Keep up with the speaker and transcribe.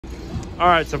All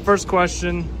right, so first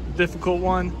question, difficult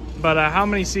one, but how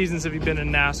many seasons have you been in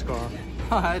NASCAR?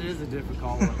 It is a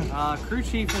difficult one. Crew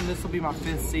chief, and this will be my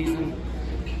 5th season.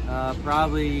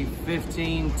 Probably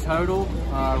 15 total.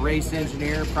 Race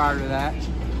engineer prior to that.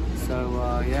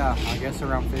 So yeah, I guess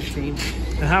around 15.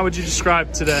 And how would you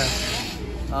describe today?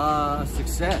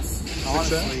 Success,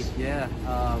 honestly. Yeah.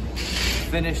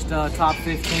 Finished top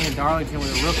 15 in Darlington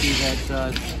with a rookie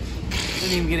that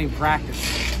didn't even get any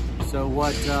practice. So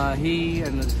what he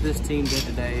and this team did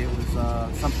today, it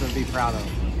was something to be proud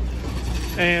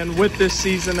of. And with this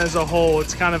season as a whole,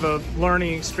 it's kind of a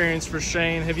learning experience for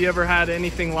Shane. Have you ever had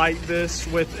anything like this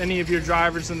with any of your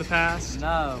drivers in the past?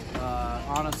 No,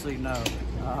 honestly, no.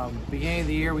 Beginning of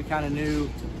the year, we kind of knew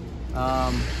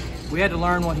we had to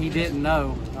learn what he didn't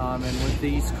know, and with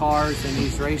these cars and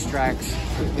these racetracks,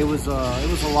 it was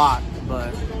a lot.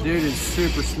 But dude is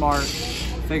super smart,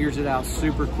 figures it out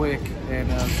super quick, and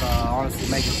is honestly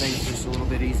making things just a little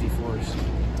bit easy for us.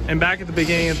 And back at the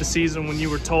beginning of the season, when you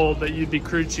were told that you'd be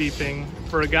crew chiefing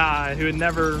for a guy who had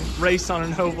never raced on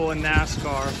an oval in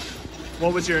NASCAR,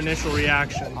 what was your initial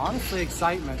reaction? Honestly,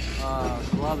 excitement.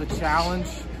 Love the challenge.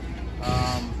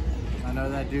 I know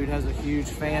that dude has a huge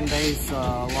fan base, a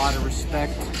lot of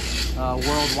respect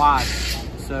worldwide.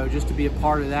 So just to be a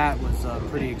part of that was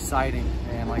pretty exciting.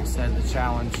 And like I said, the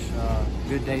challenge,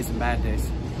 good days and bad days.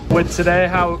 With today,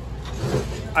 how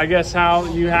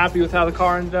you happy with how the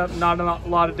car ended up? Not a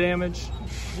lot of damage?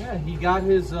 Yeah, he got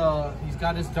his he's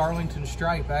got his Darlington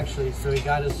stripe actually, so he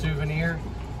got his souvenir.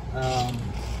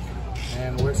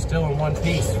 And we're still in one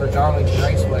piece for Darlington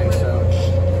Raceway, so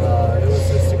it was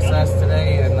a success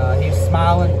today, and he's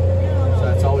smiling, so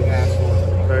that's all we can ask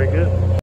for. Very good.